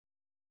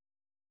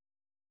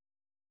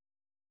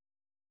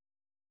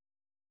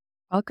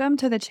Welcome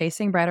to the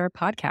Chasing Brighter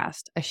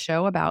podcast, a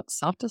show about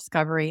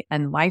self-discovery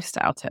and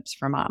lifestyle tips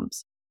for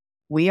moms.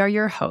 We are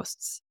your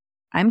hosts.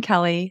 I'm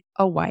Kelly,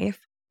 a wife,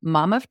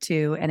 mom of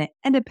two, and an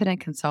independent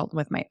consultant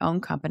with my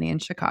own company in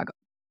Chicago.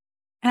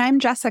 And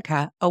I'm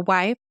Jessica, a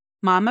wife,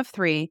 mom of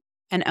three,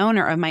 and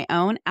owner of my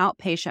own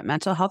outpatient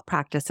mental health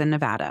practice in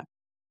Nevada.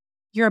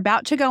 You're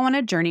about to go on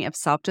a journey of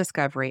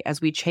self-discovery as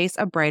we chase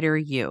a brighter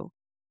you.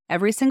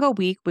 Every single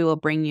week, we will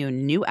bring you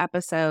new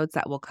episodes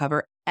that will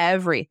cover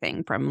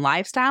everything from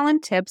lifestyle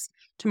and tips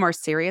to more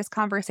serious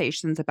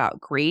conversations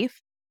about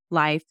grief,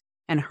 life,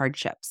 and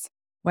hardships.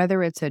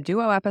 Whether it's a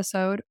duo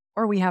episode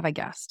or we have a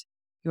guest,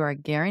 you are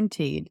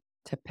guaranteed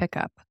to pick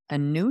up a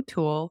new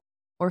tool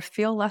or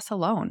feel less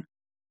alone.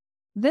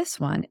 This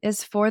one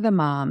is for the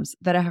moms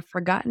that have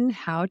forgotten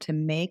how to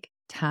make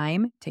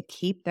time to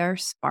keep their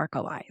spark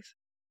alive.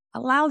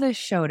 Allow this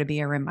show to be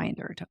a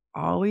reminder to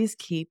always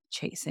keep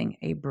chasing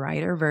a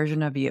brighter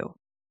version of you.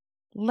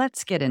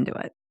 Let's get into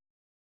it.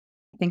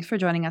 Thanks for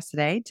joining us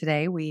today.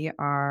 Today, we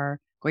are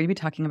going to be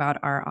talking about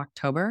our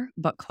October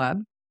book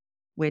club,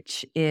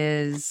 which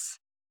is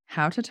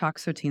How to Talk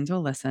So Teens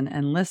Will Listen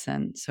and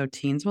Listen So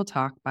Teens Will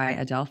Talk by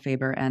Adele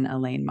Faber and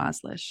Elaine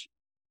Moslish.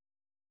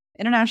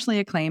 Internationally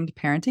acclaimed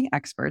parenting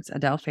experts,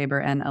 Adele Faber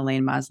and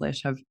Elaine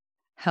Moslish have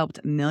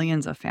helped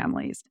millions of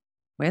families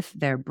with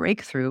their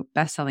breakthrough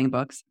best-selling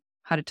books,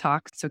 How to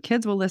Talk So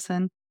Kids Will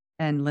Listen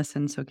and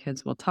Listen So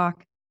Kids Will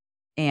Talk,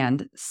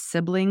 and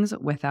Siblings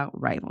Without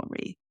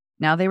Rivalry.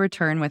 Now they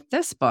return with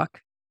this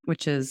book,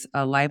 which is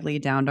a lively,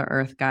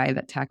 down-to-earth guide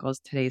that tackles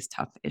today's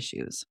tough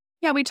issues.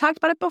 Yeah, we talked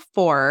about it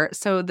before.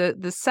 So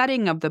the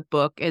setting of the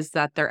book is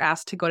that they're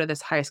asked to go to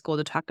this high school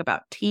to talk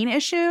about teen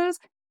issues.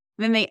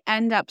 Then they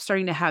end up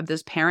starting to have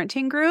this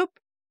parenting group.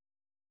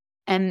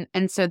 And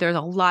so there's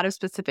a lot of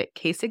specific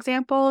case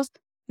examples.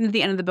 And at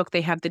the end of the book, they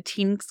have the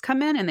teens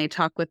come in and they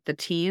talk with the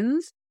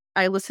teens.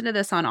 I listened to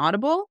this on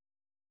Audible,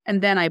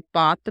 and then I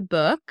bought the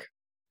book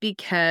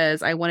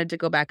because I wanted to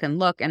go back and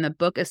look. And the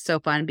book is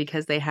so fun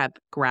because they have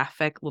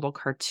graphic little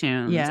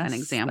cartoons and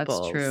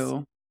examples. That's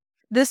true.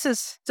 This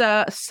is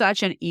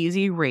such an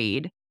easy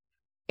read.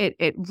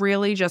 It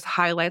really just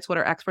highlights what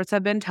our experts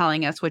have been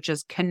telling us, which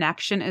is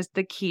connection is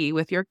the key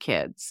with your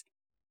kids.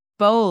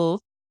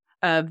 Both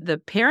of the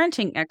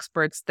parenting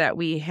experts that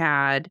we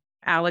had,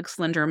 Alex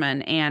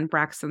Linderman and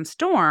Braxton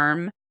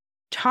Storm,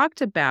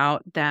 talked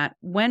about that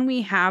when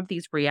we have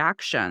these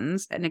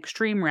reactions and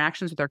extreme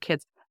reactions with our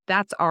kids,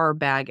 that's our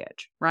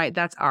baggage, right?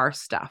 That's our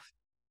stuff.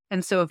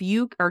 And so if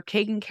you are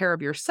taking care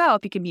of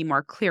yourself, you can be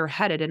more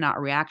clear-headed and not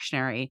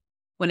reactionary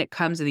when it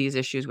comes to these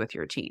issues with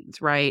your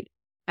teens, right?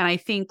 And I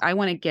think I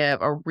want to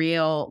give a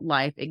real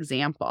life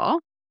example,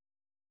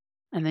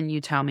 and then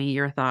you tell me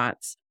your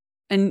thoughts.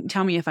 And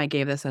tell me if I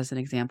gave this as an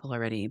example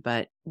already,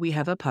 but we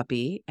have a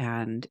puppy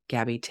and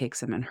Gabby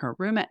takes him in her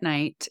room at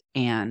night.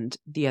 And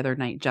the other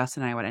night, Jess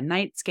and I went a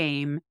Knights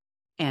game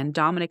and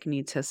Dominic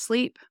needs his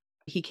sleep.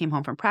 He came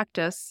home from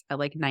practice at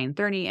like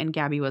 9:30 and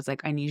Gabby was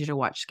like, I need you to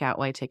watch Scout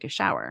while I take a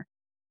shower.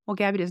 Well,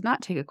 Gabby does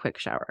not take a quick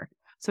shower.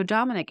 So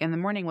Dominic in the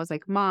morning was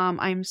like, Mom,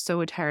 I'm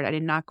so tired. I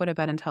did not go to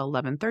bed until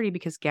 11:30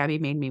 because Gabby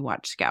made me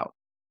watch Scout.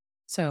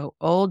 So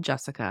old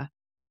Jessica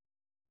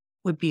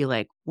would be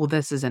like, well,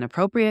 this is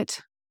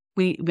inappropriate.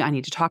 I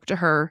need to talk to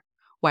her.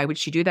 Why would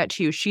she do that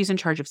to you? She's in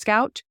charge of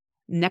Scout.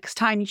 Next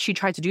time she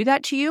tries to do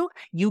that to you,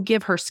 you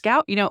give her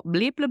Scout, bleep,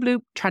 bleep, bloop,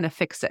 trying to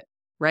fix it,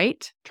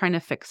 right? Trying to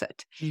fix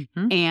it.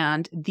 Mm-hmm.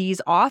 And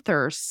these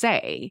authors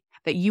say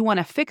that you want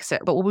to fix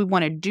it. But what we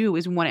want to do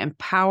is we want to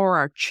empower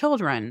our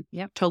children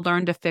to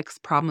learn to fix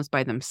problems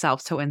by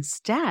themselves. So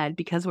instead,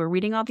 because we're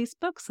reading all these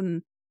books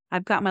and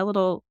I've got my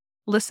little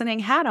listening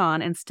hat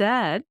on,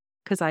 instead,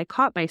 because I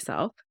caught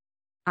myself,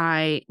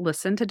 I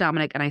listened to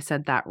Dominic and I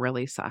said, that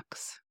really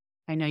sucks.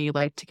 I know you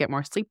like to get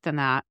more sleep than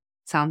that.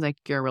 Sounds like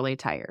you're really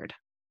tired.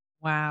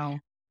 Wow.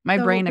 My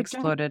brain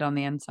exploded on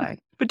the inside.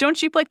 But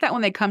don't you feel like that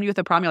when they come to you with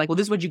a problem? You're like, well,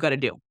 this is what you got to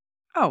do.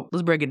 Oh,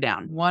 let's break it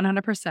down.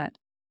 100%.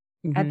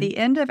 Mm-hmm. At the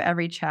end of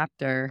every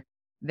chapter,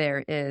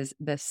 there is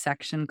this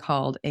section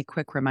called a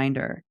quick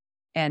reminder.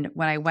 And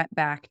when I went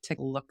back to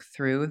look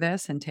through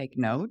this and take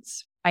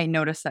notes, I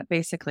noticed that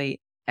basically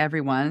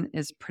everyone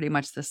is pretty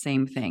much the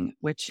same thing,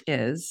 which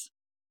is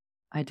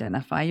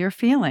identify your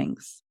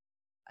feelings,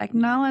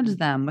 acknowledge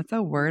them with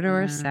a word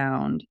or a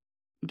sound,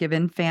 give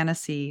in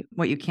fantasy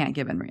what you can't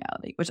give in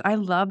reality, which I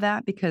love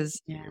that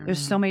because there's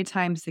so many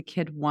times the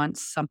kid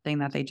wants something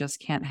that they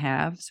just can't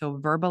have. So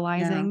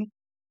verbalizing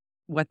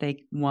what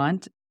they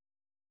want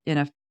in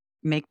a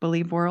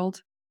make-believe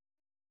world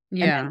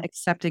and then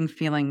accepting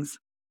feelings.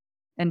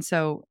 And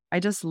so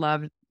I just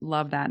love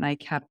that. And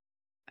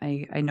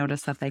I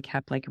noticed that they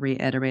kept like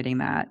reiterating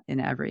that in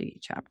every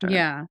chapter.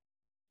 Yeah.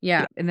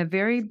 In the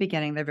very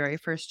beginning, the very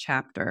first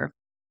chapter,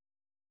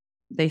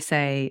 they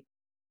say,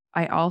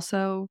 I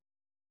also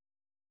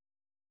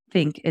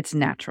think it's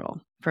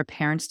natural for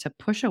parents to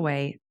push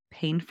away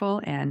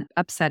painful and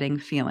upsetting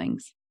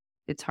feelings.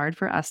 It's hard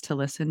for us to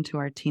listen to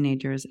our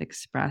teenagers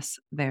express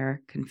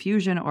their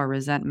confusion or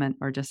resentment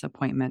or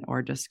disappointment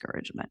or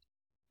discouragement.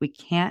 We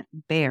can't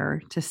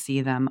bear to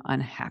see them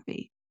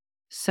unhappy.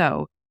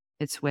 So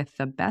it's with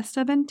the best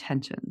of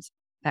intentions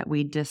that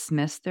we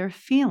dismiss their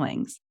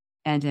feelings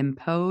and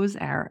impose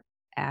our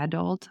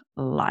adult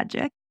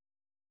logic.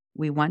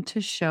 We want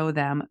to show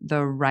them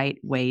the right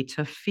way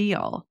to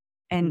feel.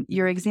 And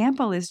your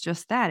example is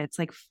just that. It's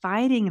like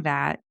fighting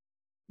that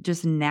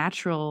just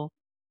natural,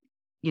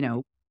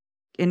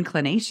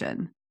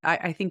 inclination.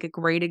 I think a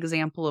great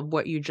example of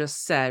what you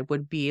just said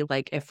would be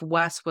like if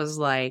Wes was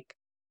like,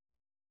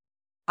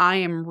 I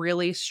am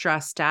really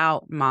stressed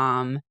out,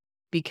 Mom,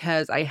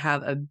 because I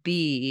have a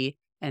B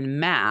in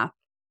math.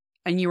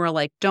 And you were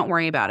like, don't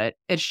worry about it.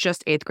 It's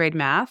just 8th grade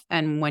math.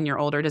 And when you're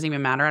older, it doesn't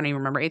even matter. I don't even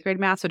remember 8th grade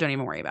math, so don't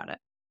even worry about it.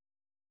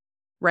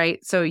 Right?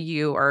 So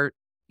you're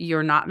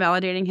not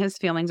validating his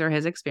feelings or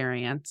his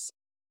experience.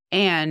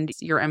 And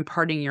you're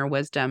imparting your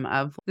wisdom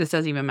of this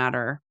doesn't even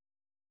matter.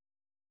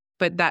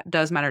 But that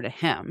does matter to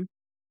him.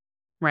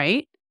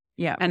 Right?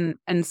 Yeah.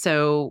 And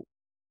so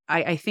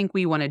I think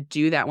we want to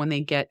do that when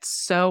they get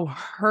so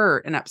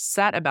hurt and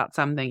upset about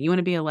something. You want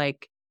to be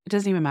like, it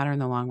doesn't even matter in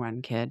the long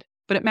run, kid,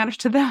 but it matters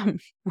to them,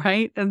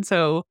 right? And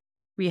so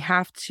we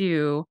have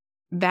to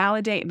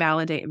validate.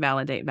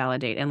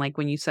 And like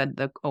when you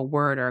said a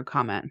word or a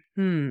comment,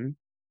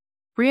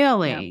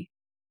 really?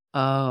 Yeah.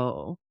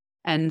 Oh,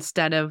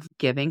 instead of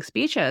giving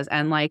speeches.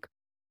 And like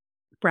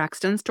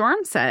Braxton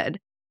Storm said,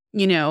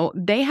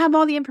 they have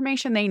all the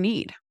information they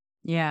need.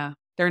 Yeah.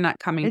 They're not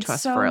coming to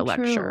us for a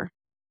lecture. True.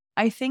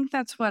 I think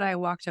that's what I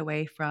walked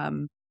away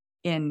from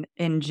in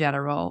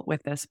general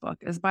with this book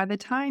is by the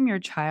time your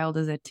child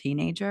is a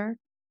teenager,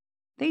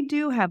 they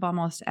do have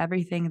almost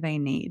everything they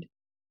need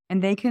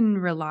and they can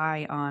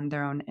rely on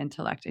their own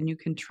intellect and you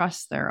can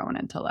trust their own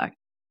intellect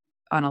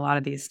on a lot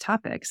of these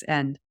topics.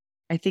 And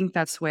I think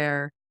that's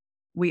where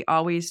we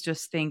always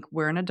just think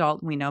we're an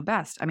adult and we know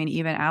best. I mean,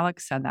 even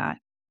Alex said that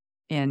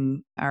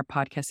in our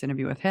podcast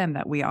interview with him,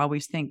 that we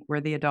always think we're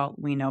the adult,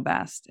 we know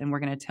best, and we're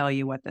going to tell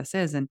you what this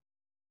is. And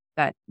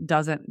that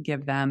doesn't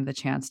give them the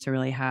chance to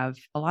really have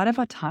a lot of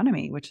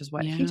autonomy, which is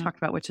what he talked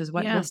about, which is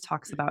what this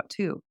talks about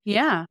too.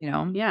 Yeah.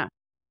 Yeah.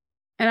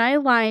 And I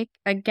like,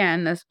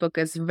 again, this book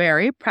is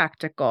very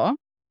practical.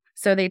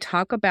 So they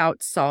talk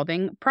about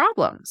solving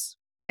problems.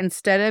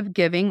 Instead of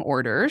giving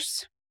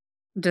orders,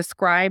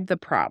 describe the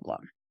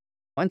problem.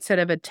 Instead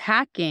of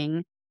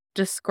attacking,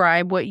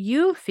 describe what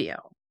you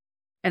feel.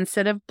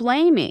 Instead of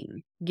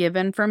blaming, give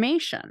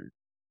information.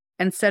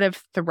 Instead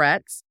of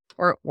threats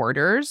or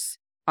orders,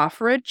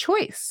 offer a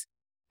choice.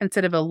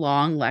 Instead of a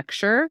long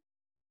lecture,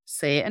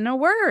 say it in a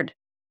word.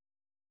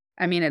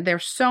 I mean,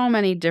 there's so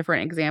many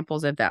different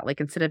examples of that.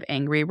 Like instead of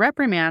angry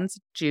reprimands,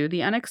 do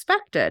the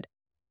unexpected.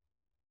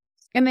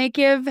 And they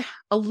give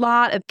a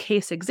lot of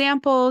case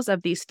examples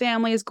of these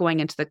families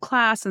going into the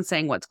class and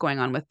saying what's going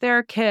on with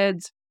their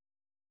kids.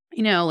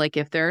 Like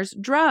if there's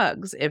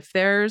drugs, if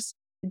there's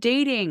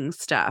dating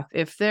stuff,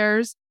 if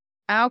there's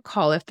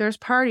alcohol, if there's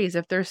parties,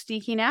 if they're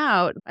sneaking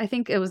out. I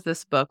think it was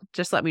this book,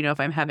 Just Let Me Know If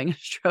I'm Having a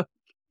Stroke,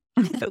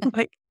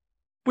 like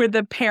where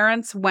the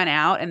parents went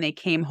out and they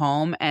came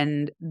home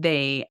and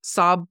they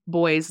saw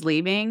boys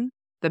leaving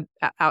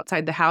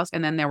outside the house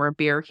and then there were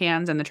beer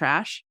cans in the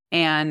trash.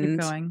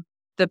 And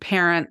the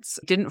parents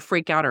didn't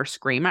freak out or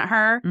scream at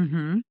her.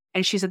 Mm-hmm.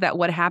 And she said that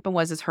what happened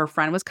was her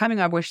friend was coming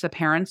over, which the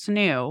parents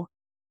knew.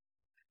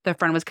 The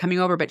friend was coming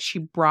over, but she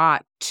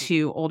brought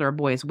 2 older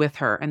boys with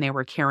her and they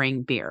were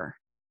carrying beer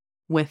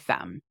with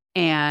them.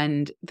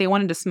 And they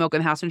wanted to smoke in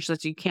the house. And she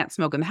said, you can't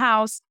smoke in the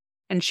house.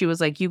 And she was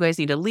like, you guys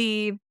need to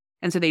leave.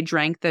 And so they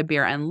drank the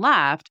beer and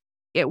left.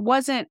 It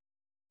wasn't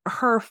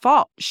her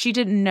fault. She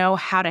didn't know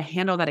how to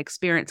handle that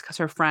experience because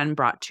her friend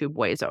brought 2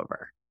 boys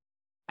over.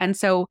 And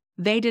so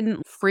they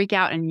didn't freak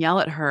out and yell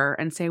at her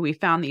and say, we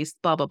found these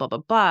blah, blah, blah,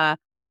 blah, blah.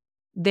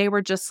 They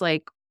were just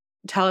like,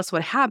 tell us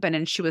what happened.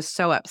 And she was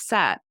so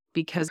upset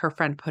because her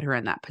friend put her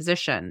in that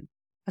position.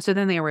 So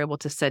then they were able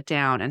to sit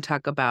down and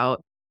talk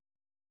about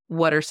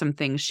what are some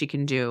things she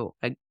can do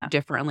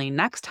differently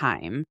next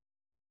time.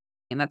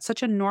 And that's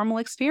such a normal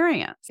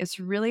experience. It's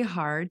really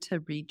hard to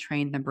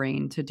retrain the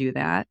brain to do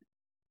that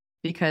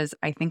because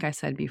I think I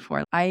said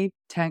before, I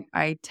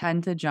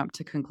tend to jump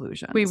to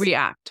conclusions. We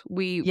react.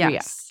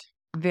 React.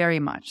 Very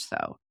much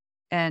so.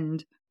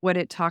 And what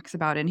it talks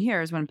about in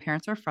here is when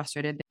parents are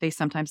frustrated, they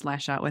sometimes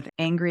lash out with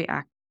angry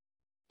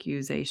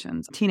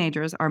accusations.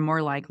 Teenagers are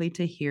more likely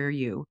to hear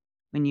you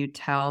when you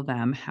tell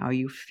them how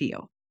you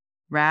feel,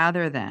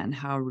 rather than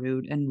how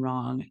rude and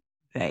wrong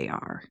they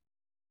are.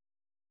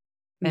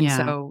 And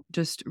so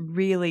just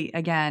really,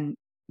 again,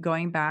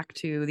 going back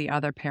to the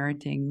other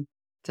parenting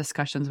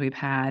discussions we've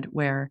had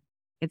where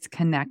it's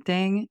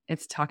connecting,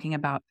 it's talking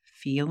about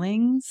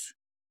feelings.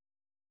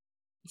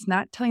 It's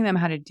not telling them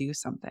how to do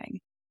something.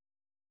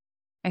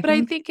 I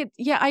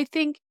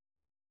think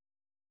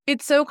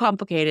it's so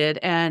complicated.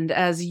 And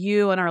as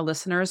you and our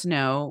listeners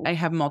know, I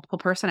have multiple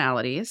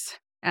personalities.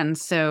 And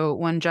so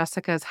when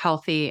Jessica's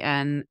healthy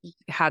and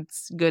had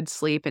good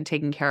sleep and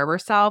taking care of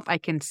herself, I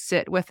can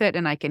sit with it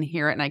and I can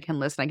hear it and I can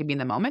listen. I can be in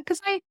the moment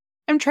because I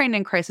am trained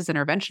in crisis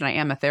intervention. I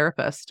am a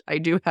therapist. I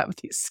do have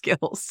these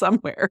skills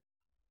somewhere.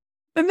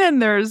 And then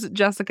there's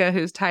Jessica,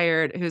 who's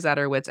tired, who's at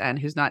her wit's end,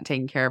 who's not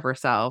taking care of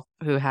herself,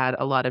 who had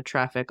a lot of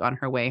traffic on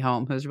her way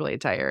home, who's really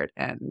tired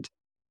and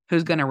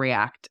who's going to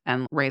react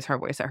and raise her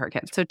voice at her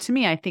kids. So to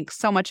me, I think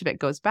so much of it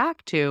goes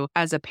back to,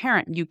 as a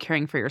parent, you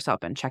caring for yourself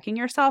and checking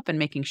yourself and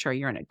making sure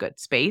you're in a good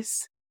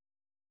space.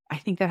 I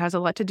think that has a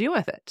lot to do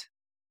with it.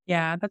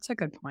 Yeah, that's a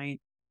good point.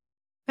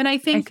 And I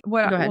think Go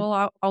ahead.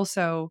 Well,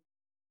 also,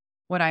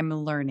 what I'm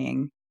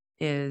learning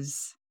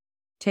is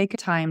take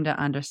time to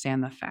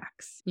understand the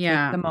facts.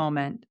 Yeah. Take the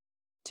moment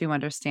to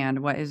understand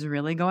what is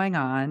really going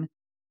on.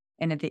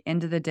 And at the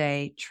end of the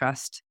day,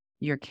 trust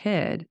your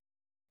kid.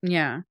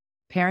 Yeah.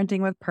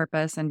 Parenting with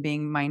purpose and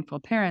being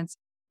mindful parents.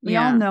 We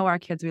all know our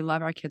kids. We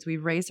love our kids.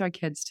 We've raised our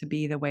kids to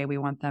be the way we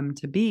want them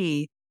to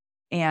be.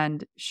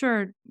 And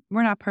sure,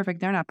 we're not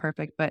perfect. They're not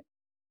perfect, but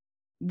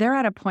they're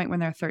at a point when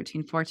they're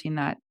 13, 14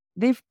 that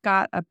they've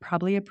got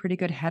probably a pretty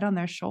good head on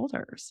their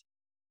shoulders.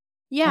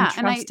 Yeah.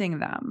 And trusting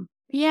them.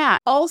 Yeah.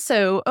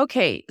 Also,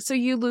 okay, so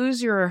you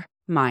lose your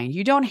mind.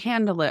 You don't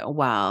handle it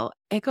well.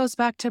 It goes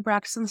back to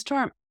Braxton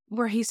Storm,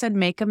 where he said,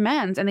 make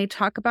amends. And they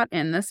talk about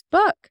in this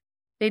book,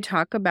 they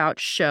talk about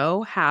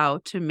show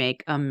how to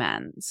make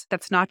amends.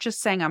 That's not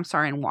just saying I'm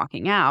sorry and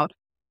walking out.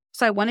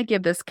 So I want to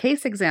give this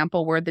case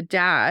example where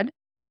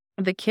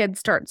the kid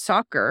starts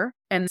soccer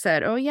and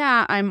said, oh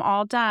yeah, I'm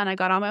all done. I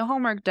got all my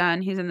homework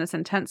done. He's in this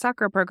intense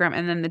soccer program.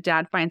 And then the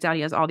dad finds out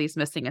he has all these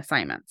missing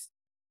assignments.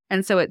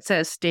 And so it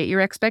says, state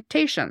your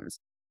expectations.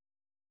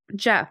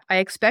 Jeff, I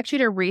expect you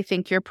to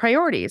rethink your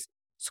priorities.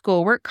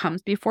 Schoolwork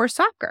comes before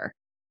soccer.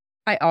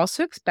 I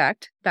also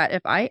expect that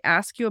if I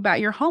ask you about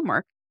your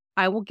homework,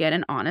 I will get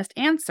an honest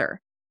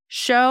answer.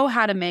 Show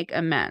how to make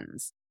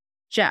amends.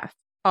 Jeff,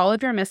 all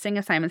of your missing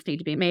assignments need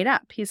to be made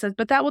up. He says,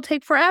 but that will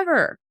take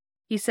forever.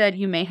 He said,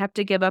 you may have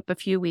to give up a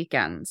few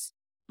weekends.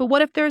 But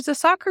what if there's a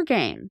soccer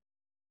game?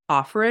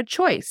 Offer a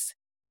choice.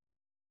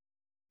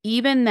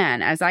 Even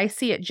then, as I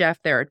see it, Jeff,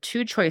 there are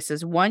two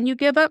choices. One, you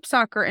give up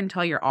soccer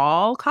until you're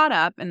all caught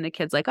up and the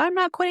kid's like, I'm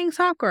not quitting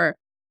soccer.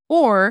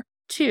 Or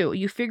two,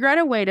 you figure out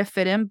a way to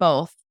fit in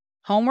both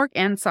homework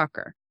and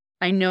soccer.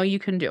 I know you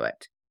can do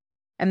it.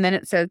 And then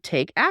it says,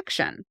 take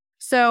action.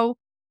 So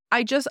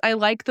I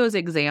like those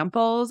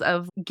examples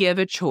of give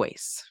a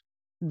choice.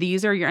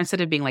 These are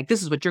instead of being like,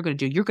 this is what you're going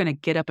to do. You're going to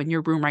get up in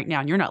your room right now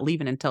and you're not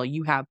leaving until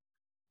you have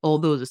all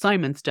those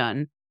assignments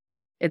done.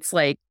 It's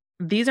like,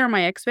 these are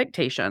my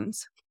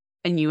expectations.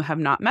 And you have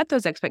not met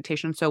those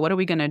expectations. So what are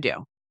we going to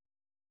do?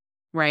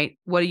 Right?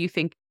 What do you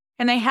think?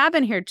 And they have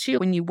in here too,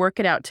 when you work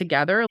it out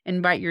together,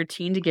 invite your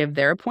teen to give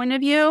their point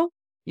of view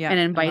and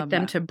invite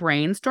them to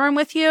brainstorm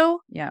with you.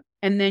 Yeah.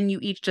 And then you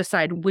each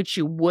decide which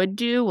you would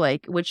do,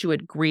 like which you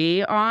would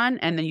agree on.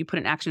 And then you put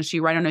an action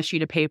sheet right on a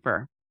sheet of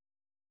paper.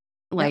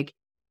 Like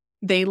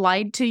they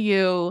lied to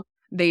you.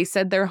 They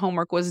said their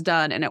homework was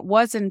done and it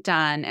wasn't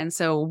done. And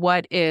so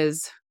what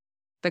is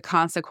the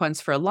consequence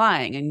for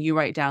lying? And you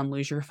write down,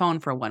 lose your phone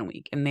for 1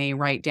 week. And they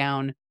write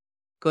down,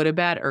 go to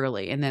bed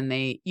early. And then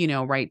they,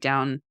 write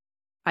down,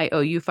 I owe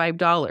you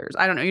 $5.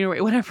 I don't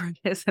know, whatever it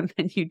is. And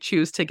then you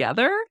choose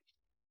together.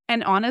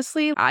 And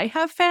honestly, I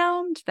have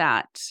found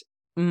that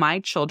my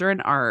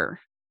children are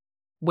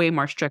way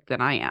more strict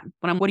than I am.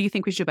 What do you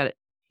think we should bet?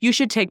 You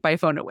should take my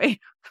phone away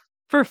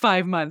for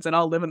 5 months and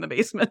I'll live in the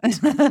basement.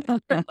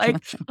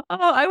 Like,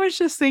 oh, I was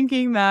just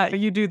thinking that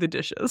you do the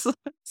dishes.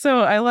 So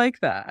I like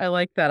that. I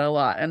like that a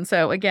lot. And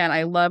so again,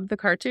 I love the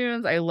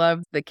cartoons. I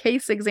love the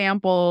case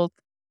examples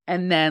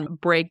and then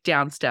break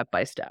down step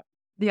by step.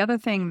 The other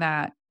thing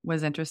that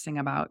was interesting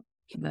about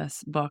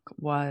this book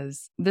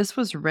was this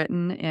was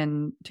written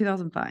in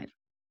 2005.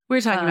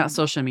 We're talking about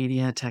social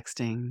media,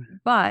 texting.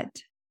 But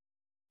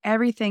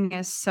everything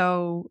is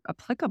so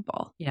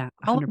applicable. Yeah,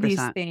 100%. All of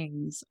these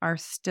things are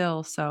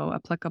still so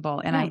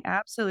applicable. And I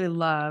absolutely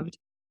loved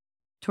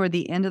toward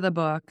the end of the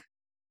book,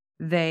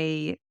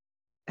 they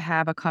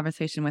have a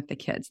conversation with the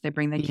kids. They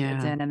bring the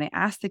kids in and they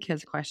ask the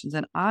kids questions.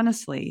 And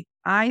honestly,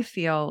 I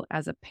feel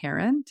as a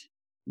parent,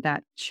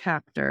 that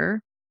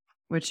chapter,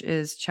 which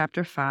is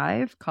chapter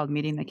 5 called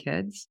Meeting the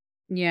Kids.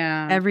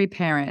 Yeah. Every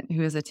parent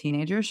who is a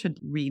teenager should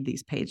read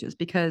these pages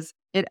because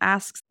it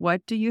asks,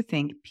 what do you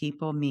think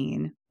people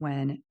mean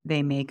when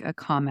they make a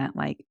comment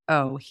like,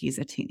 oh, he's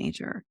a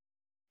teenager?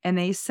 And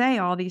they say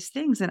all these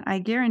things. And I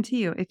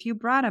guarantee you, if you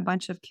brought a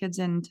bunch of kids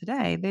in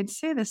today, they'd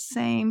say the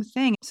same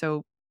thing.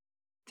 So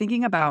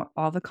thinking about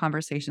all the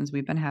conversations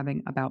we've been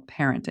having about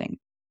parenting,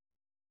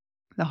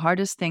 the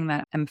hardest thing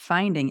that I'm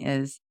finding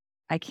is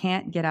I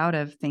can't get out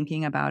of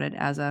thinking about it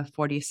as a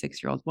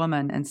 46-year-old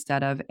woman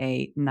instead of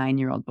a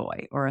 9-year-old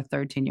boy or a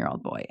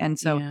 13-year-old boy. And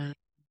so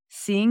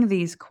seeing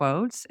these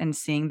quotes and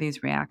seeing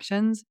these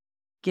reactions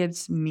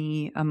gives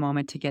me a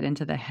moment to get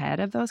into the head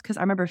of those because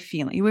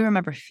we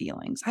remember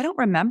feelings. I don't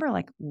remember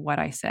like what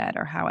I said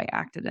or how I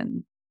acted,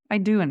 and I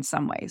do in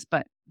some ways,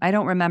 but I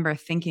don't remember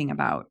thinking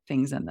about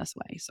things in this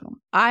way. So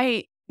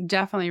I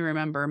definitely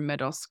remember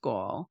middle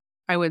school,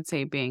 I would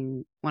say,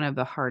 being one of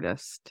the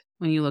hardest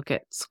when you look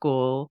at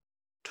school.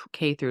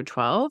 K through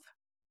 12,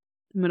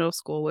 middle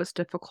school was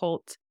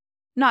difficult.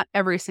 not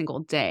every single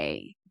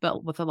day,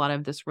 but with a lot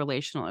of this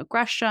relational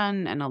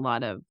aggression and a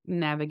lot of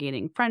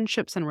navigating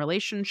friendships and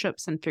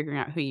relationships and figuring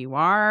out who you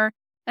are.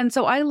 And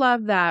so I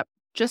love that,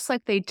 just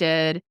like they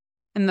did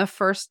in the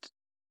first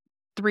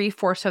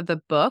 3/4 of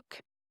the book,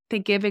 they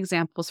give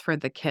examples for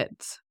the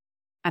kids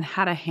and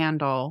how to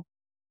handle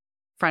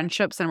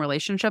friendships and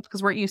relationships.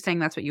 Because weren't you saying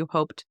that's what you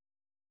hoped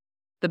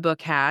the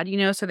book had?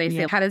 So they say,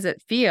 Yeah. how does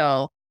it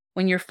feel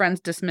when your friends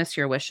dismiss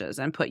your wishes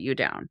and put you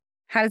down?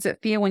 How does it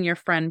feel when your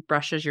friend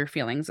brushes your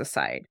feelings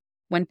aside?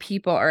 When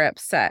people are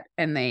upset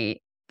and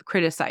they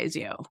criticize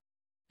you?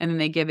 And then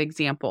they give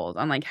examples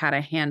on like how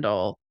to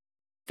handle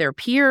their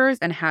peers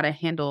and how to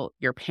handle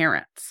your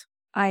parents.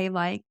 I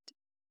liked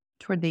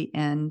toward the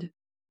end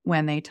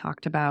when they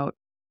talked about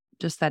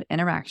just that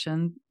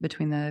interaction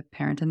between the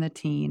parent and the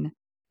teen,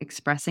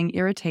 expressing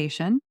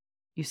irritation.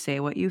 You say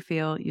what you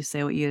feel, you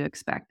say what you'd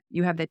expect.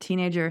 You have the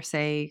teenager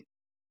say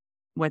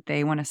what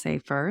they want to say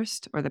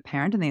first, or the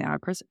parent and the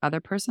other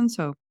person.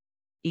 So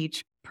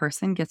each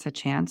person gets a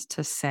chance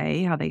to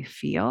say how they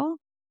feel.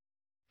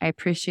 I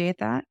appreciate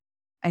that.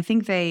 I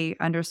think they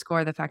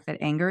underscore the fact that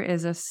anger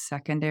is a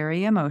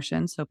secondary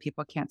emotion. So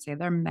people can't say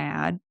they're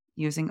mad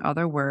using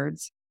other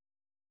words.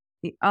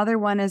 The other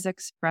one is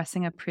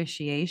expressing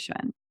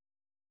appreciation.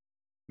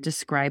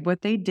 Describe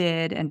what they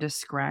did and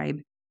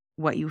describe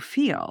what you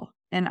feel.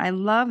 And I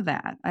love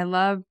that. I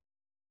love,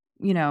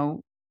 you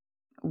know,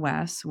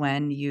 Wes,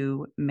 when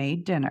you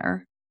made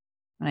dinner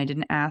and I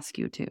didn't ask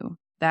you to.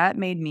 That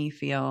made me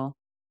feel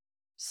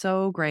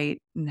so great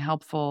and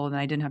helpful, and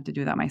I didn't have to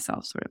do that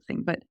myself, sort of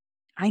thing. But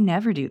I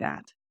never do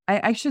that.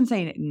 I shouldn't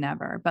say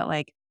never, but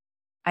like,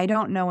 I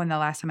don't know when the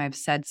last time I've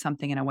said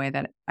something in a way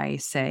that I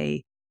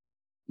say,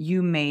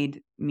 you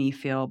made me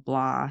feel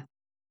blah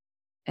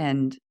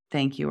and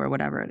thank you, or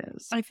whatever it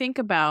is. I think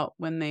about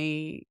when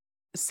they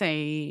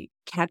say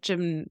catch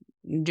him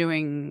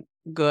doing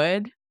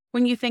good.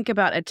 When you think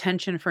about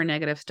attention for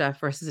negative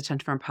stuff versus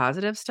attention for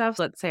positive stuff,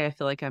 let's say I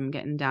feel like I'm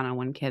getting down on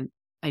one kid,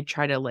 I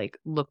try to like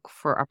look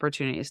for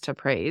opportunities to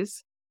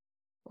praise,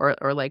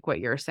 or like what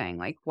you're saying,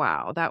 like,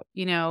 wow, that,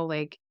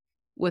 like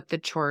with the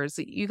chores,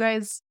 you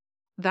guys,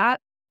 that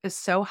is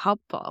so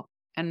helpful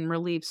and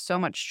relieves so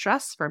much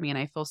stress for me. And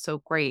I feel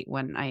so great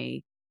when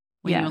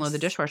you unload the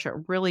Yes. dishwasher.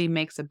 It really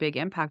makes a big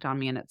impact on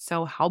me, and it's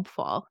so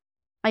helpful.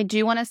 I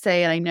do want to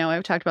say, and I know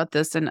I've talked about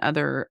this in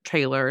other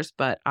trailers,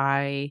 but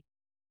I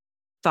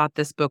thought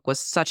this book was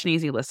such an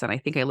easy listen. I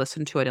think I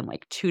listened to it in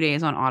like 2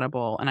 days on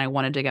Audible, and I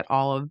wanted to get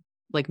all of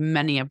like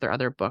many of their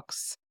other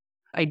books.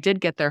 I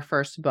did get their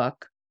first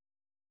book,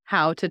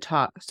 How to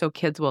Talk So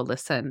Kids Will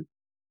Listen,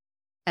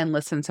 and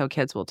Listen So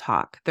Kids Will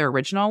Talk, their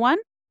original one.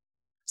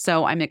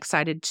 So I'm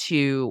excited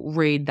to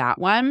read that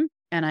one.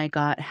 And I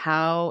got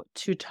How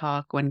to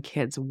Talk When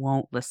Kids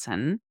Won't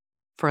Listen,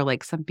 for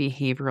like some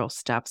behavioral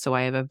stuff. So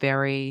I have a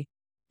very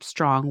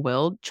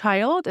strong-willed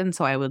child, and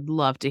so I would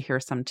love to hear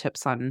some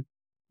tips on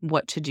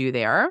what to do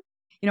there.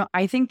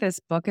 I think this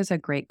book is a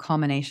great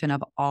culmination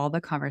of all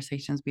the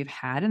conversations we've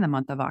had in the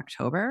month of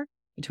October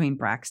between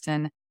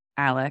Braxton,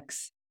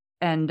 Alex,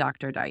 and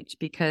Dr. Deitch,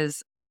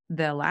 because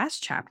the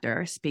last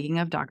chapter, speaking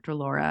of Dr.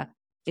 Laura,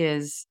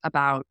 is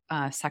about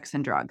sex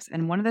and drugs.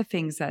 And one of the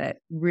things that it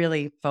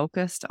really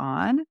focused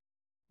on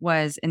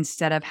was,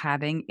 instead of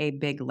having a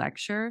big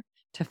lecture,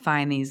 to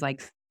find these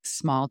like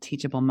small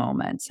teachable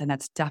moments. And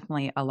that's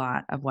definitely a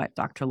lot of what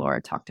Dr.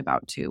 Laura talked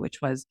about too,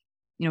 which was,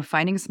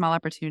 finding small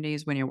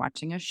opportunities when you're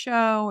watching a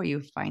show, or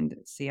you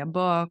see a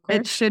book, or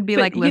it should be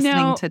like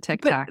listening to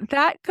TikTok. But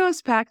that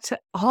goes back to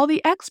all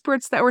the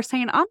experts that were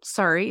saying, I'm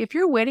sorry, if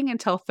you're waiting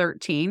until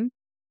 13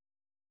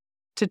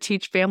 to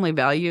teach family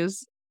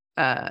values,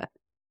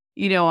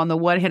 on the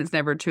one hand, it's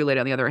never too late.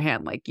 On the other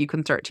hand, like, you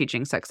can start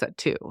teaching sex at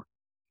 2.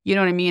 You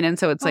know what I mean? And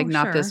so it's like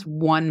not this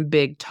one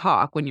big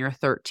talk when you're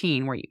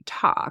 13 where you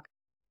talk,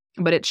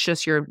 but it's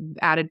just your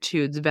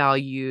attitudes,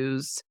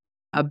 values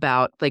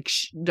about, like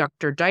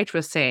Dr. Deitch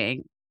was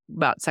saying,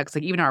 about sex,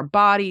 like even our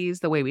bodies,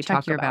 the way we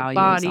talk your about values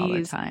bodies all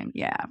the time.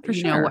 Yeah, for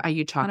sure. How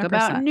you talk 100%.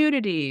 about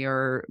nudity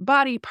or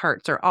body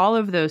parts, or all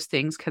of those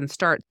things can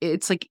start.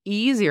 It's like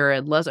easier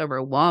and less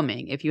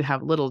overwhelming if you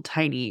have little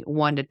tiny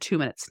 1 to 2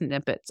 minute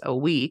snippets a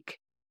week,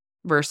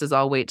 versus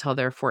I'll wait till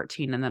they're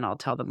 14 and then I'll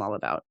tell them all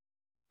about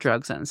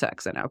drugs and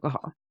sex and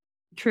alcohol.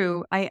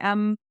 True. I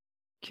am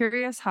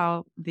curious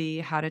how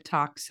to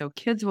talk so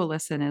kids will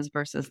listen is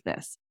versus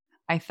this.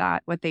 I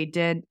thought what they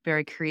did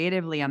very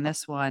creatively on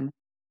this one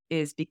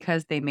is,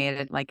 because they made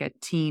it like a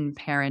teen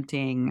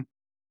parenting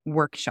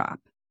workshop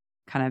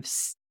kind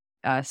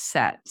of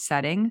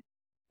setting.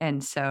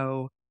 And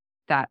so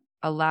that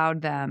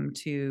allowed them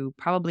to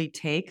probably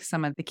take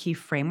some of the key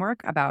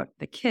framework about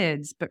the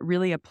kids, but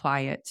really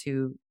apply it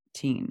to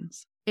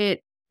teens.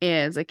 It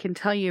is. I can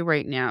tell you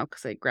right now,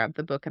 because I grabbed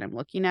the book and I'm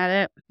looking at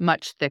it,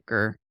 much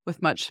thicker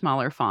with much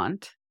smaller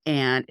font.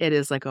 And it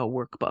is like a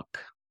workbook.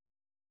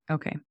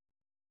 Okay.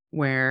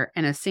 Where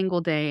in a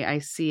single day, I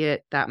see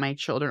it that my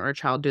children or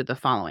child do the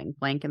following: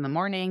 blank in the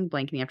morning,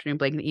 blank in the afternoon,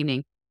 blank in the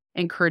evening,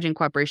 encouraging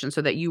cooperation,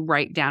 so that you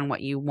write down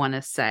what you want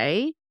to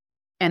say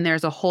And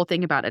there's a whole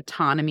thing about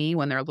autonomy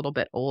when they're a little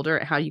bit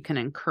older, how you can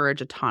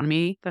encourage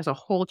autonomy. There's a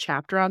whole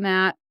chapter on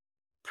that.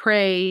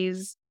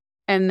 Praise,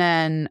 and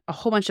then a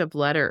whole bunch of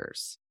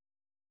letters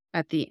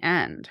at the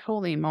end.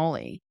 Holy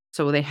moly.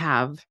 So they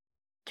have,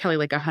 Kelly,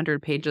 like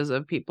 100 pages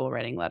of people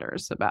writing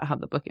letters about how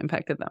the book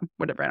impacted them.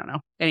 Whatever, I don't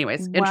know.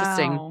 Anyways,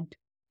 interesting. Wow.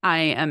 I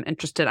am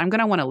interested. I'm going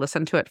to want to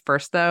listen to it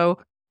first, though.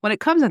 When it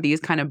comes to these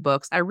kind of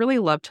books, I really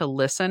love to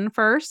listen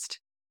first,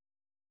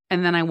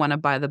 and then I want to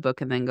buy the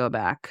book and then go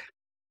back.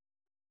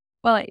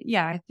 Well,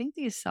 yeah, I think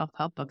these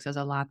self-help books, there's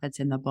a lot that's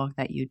in the book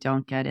that you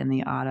don't get in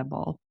the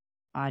audio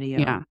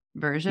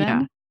version.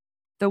 Yeah.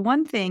 The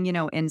one thing,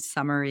 in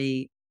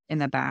summary in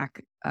the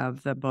back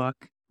of the book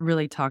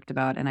really talked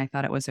about, and I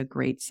thought it was a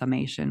great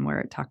summation where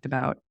it talked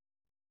about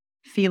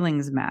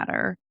feelings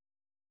matter,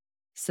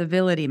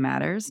 civility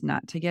matters,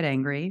 not to get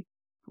angry,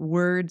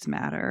 words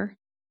matter,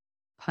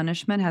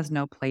 punishment has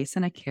no place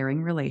in a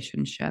caring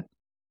relationship,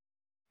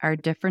 our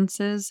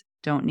differences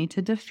don't need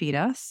to defeat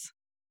us,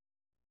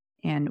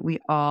 and we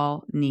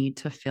all need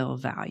to feel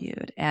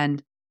valued.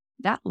 And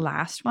that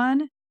last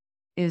one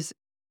is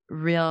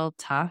real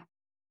tough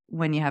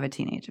when you have a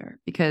teenager,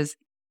 because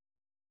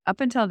up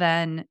until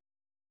then,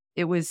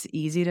 it was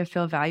easy to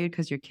feel valued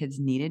because your kids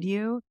needed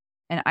you.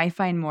 And I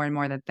find more and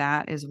more that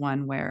that is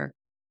one where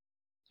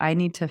I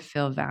need to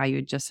feel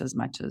valued just as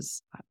much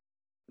as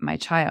my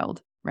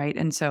child, right?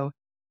 And so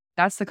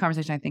that's the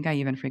conversation I think I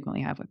even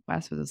frequently have with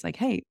Wes, was it's like,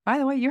 hey, by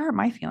the way, you hurt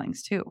my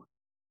feelings too.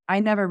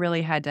 I never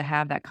really had to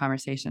have that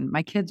conversation.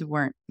 My kids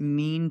weren't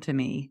mean to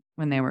me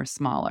when they were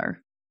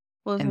smaller.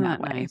 Well, isn't in that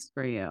that way. nice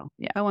for you?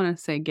 Yeah. I want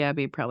to say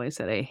Gabby probably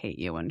said, I hate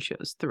you when she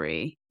was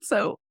 3.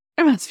 So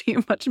I must be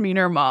a much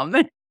meaner mom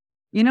than.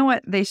 You know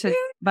what? They should,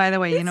 by the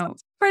way,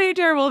 pretty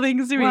terrible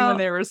things to me when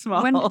they were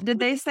small. When did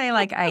they say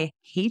like, I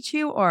hate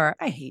you or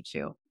I hate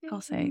you? I'll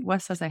say,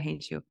 Wes says I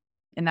hate you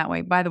in that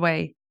way. By the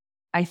way,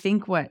 I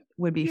think what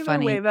would be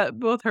funny. Way that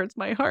both hurts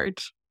my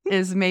heart.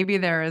 Is maybe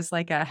there is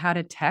like a how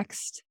to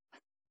text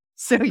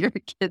so your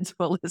kids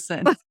will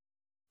listen.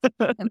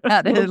 And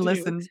how to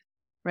listen.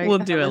 Right? We'll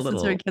do a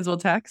little. So your kids will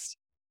text.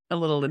 A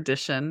little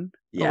addition.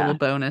 Yeah. A little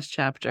bonus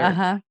chapter.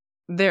 Uh-huh.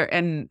 There,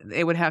 and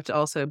it would have to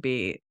also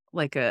be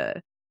like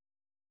a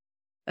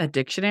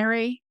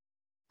dictionary.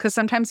 Because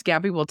sometimes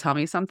Gabby will tell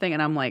me something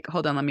and I'm like,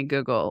 hold on, let me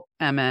Google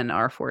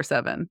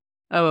MNR47.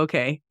 Oh,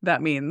 okay.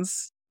 That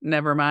means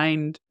never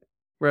mind,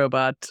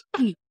 robot.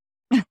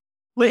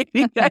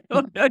 Lady, I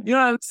don't know. You know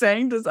what I'm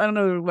saying? I don't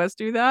know, Wes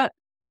do that?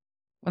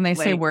 When they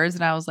say words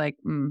and I was like,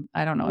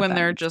 I don't know. When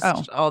they're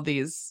just all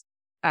these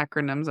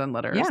acronyms and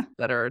letters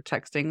that are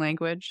texting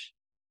language.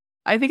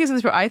 I think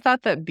it's I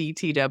thought that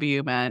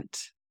BTW meant,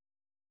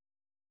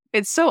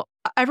 it's so,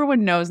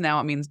 everyone knows now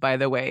it means by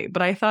the way,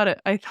 but I thought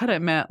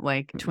it meant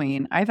like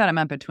between. I thought it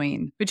meant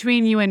between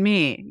you and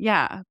me.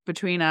 Yeah,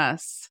 between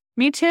us.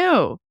 Me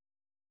too.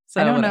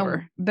 So I don't know,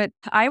 but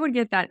I would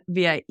get that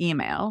via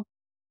email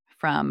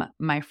from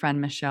my friend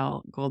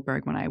Michelle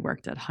Goldberg when I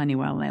worked at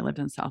Honeywell and I lived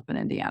in South Bend,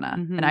 Indiana.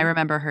 Mm-hmm. And I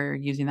remember her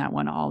using that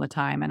one all the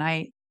time. And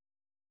I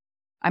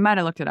might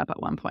have looked it up at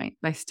one point,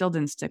 but I still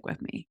didn't stick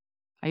with me.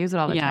 I use it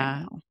all the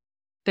time now.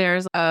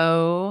 There's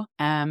OMW,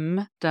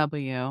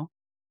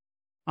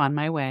 on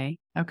my way.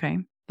 Okay.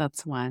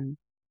 That's one.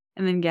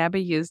 And then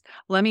Gabby used,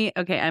 I'm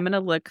going to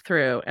look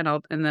through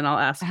and then I'll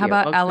ask How you.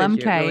 about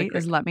LMK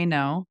is let me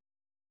know.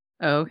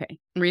 Okay.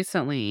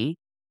 Recently,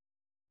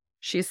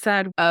 she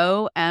said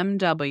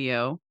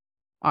OMWRN.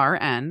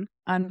 On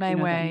my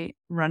way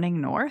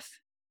running north?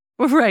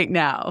 Right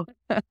now.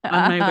 On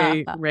my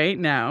way right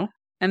now.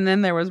 And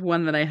then there was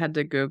one that I had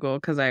to Google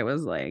because I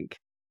was like,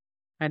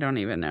 I don't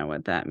even know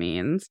what that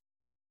means.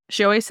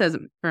 She always says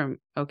from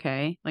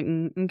okay. Like,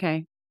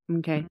 okay.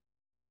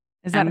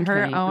 Is that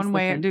her own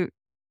way of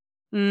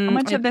how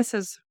much of this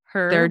is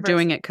her? They're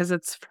doing it because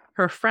it's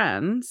her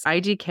friends.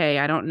 IDK,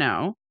 I don't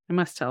know. I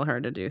must tell her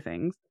to do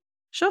things.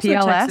 She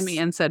also texted me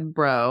and said,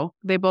 bro.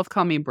 They both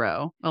call me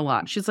bro a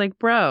lot. She's like,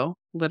 bro.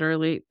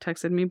 Literally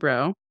texted me,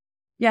 bro.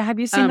 Yeah. Have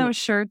you seen those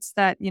shirts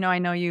that, I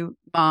know you.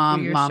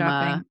 Mama.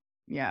 Shopping?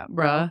 Yeah.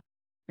 Bruh.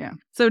 Yeah.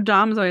 So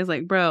Dom's always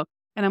like, bro.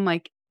 And I'm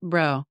like,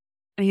 bro.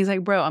 And he's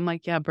like, bro. I'm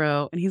like, yeah,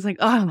 bro. And he's like,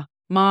 oh,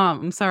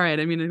 mom. I'm sorry. I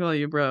didn't mean to call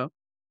you bro.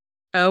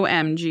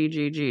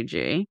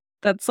 OMGGGG.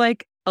 That's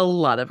like a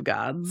lot of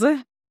gods.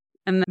 And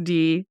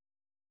then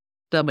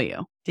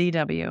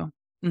DW.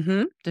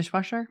 Mm-hmm.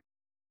 Dishwasher?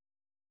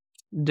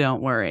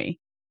 Don't worry.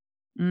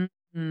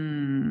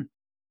 Mm-mm.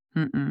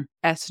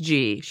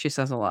 SG, she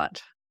says a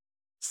lot.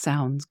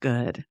 Sounds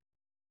good.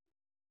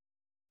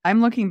 I'm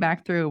looking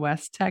back through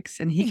Wes text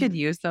and he could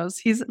use those.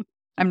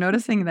 I'm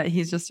noticing that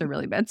he's just a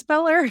really bad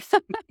speller.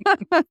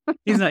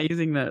 He's not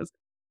using those.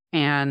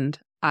 And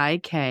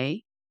IK.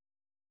 I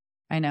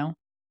know.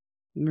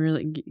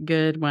 Really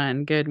good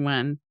one. Good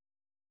one.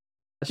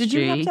 Did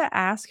you have to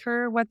ask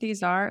her what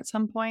these are at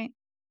some point?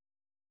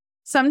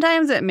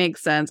 Sometimes it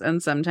makes sense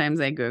and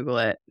sometimes I Google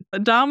it.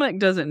 But Dominic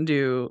doesn't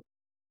do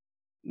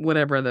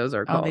whatever those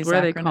are called. What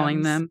are they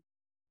calling them?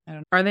 I don't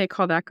know. Are they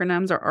called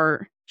acronyms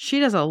or She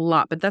does a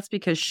lot, but that's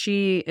because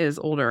she is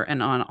older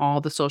and on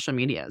all the social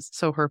medias.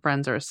 So her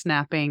friends are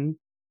snapping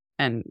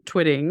and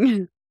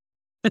twitting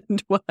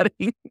and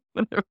twatting,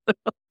 whatever they're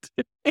all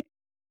doing.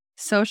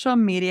 Social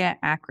media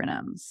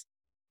acronyms.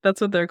 That's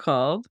what they're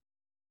called.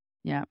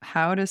 Yeah.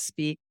 How to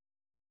speak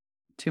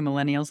to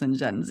millennials and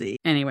Gen Z.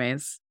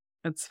 Anyways,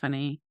 it's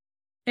funny.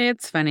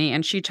 It's funny.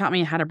 And she taught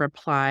me how to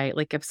reply.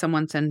 Like if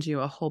someone sends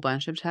you a whole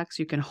bunch of texts,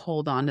 you can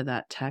hold on to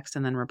that text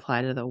and then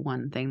reply to the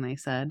one thing they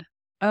said.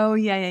 Oh,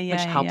 yeah.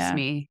 Which helps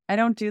me. I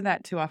don't do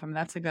that too often.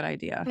 That's a good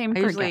idea. I'm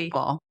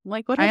forgetful.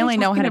 Like, what I only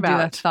know how to about?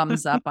 do a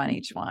thumbs up on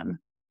each one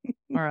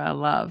or a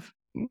love.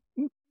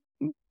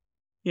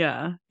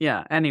 Yeah.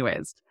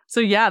 Anyways.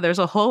 So yeah, there's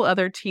a whole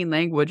other teen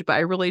language, but I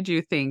really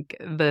do think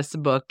this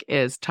book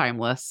is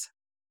timeless.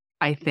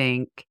 I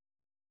think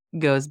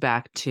goes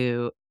back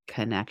to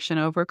connection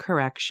over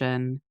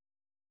correction.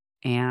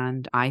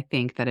 And I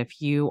think that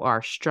if you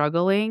are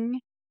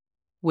struggling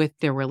with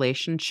the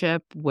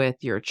relationship with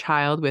your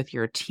child, with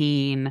your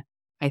teen,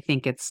 I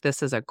think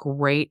this is a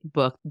great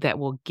book that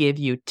will give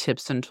you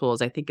tips and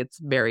tools. I think it's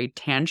very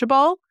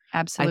tangible.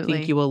 Absolutely. I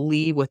think you will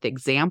leave with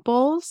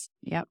examples.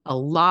 Yep. A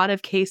lot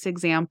of case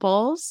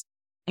examples.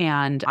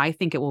 And I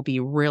think it will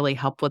be really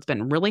helpful. It's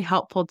been really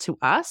helpful to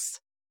us.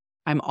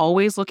 I'm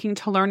always looking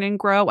to learn and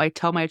grow. I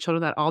tell my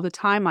children that all the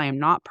time. I am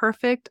not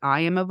perfect.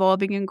 I am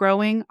evolving and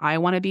growing. I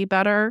want to be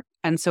better.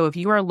 And so if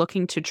you are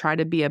looking to try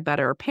to be a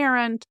better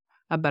parent,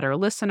 a better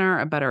listener,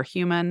 a better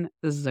human,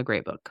 this is a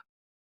great book.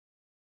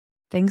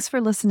 Thanks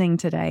for listening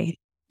today.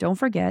 Don't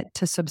forget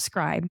to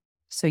subscribe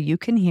so you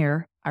can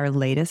hear our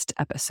latest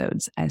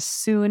episodes as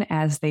soon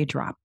as they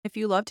drop. If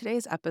you love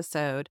today's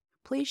episode,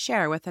 please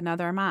share with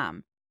another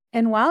mom.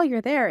 And while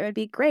you're there, it would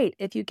be great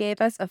if you gave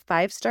us a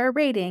 5-star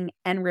rating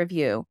and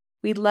review.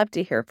 We'd love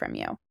to hear from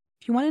you.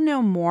 If you want to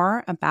know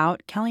more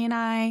about Kelly and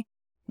I,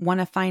 want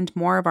to find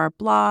more of our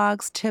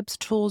blogs, tips,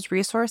 tools,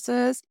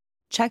 resources,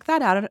 check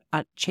that out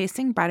at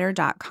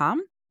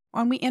chasingbrighter.com,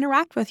 or we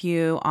interact with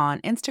you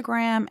on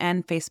Instagram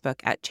and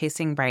Facebook at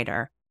Chasing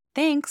Brighter.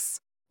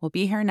 Thanks. We'll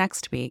be here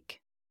next week.